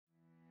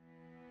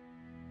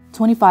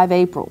25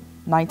 April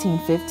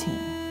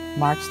 1915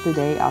 marks the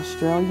day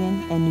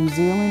Australian and New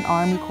Zealand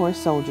Army Corps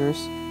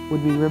soldiers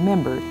would be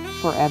remembered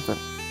forever.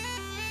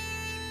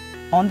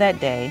 On that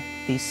day,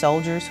 these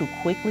soldiers, who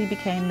quickly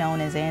became known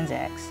as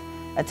ANZACs,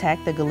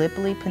 attacked the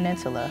Gallipoli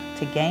Peninsula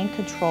to gain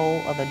control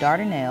of the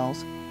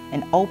Dardanelles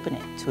and open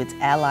it to its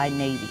allied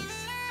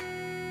navies.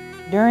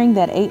 During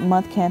that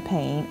 8-month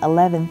campaign,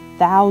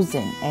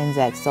 11,000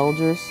 ANZAC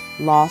soldiers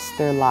lost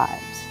their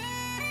lives.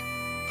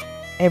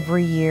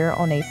 Every year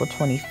on April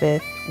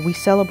 25th, we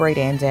celebrate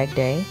ANZAC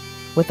Day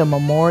with a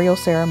memorial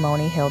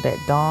ceremony held at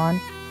dawn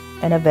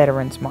and a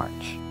Veterans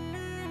March.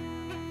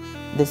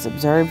 This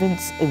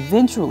observance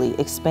eventually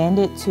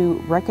expanded to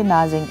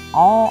recognizing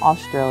all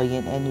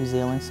Australian and New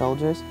Zealand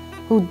soldiers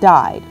who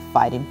died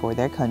fighting for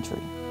their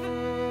country.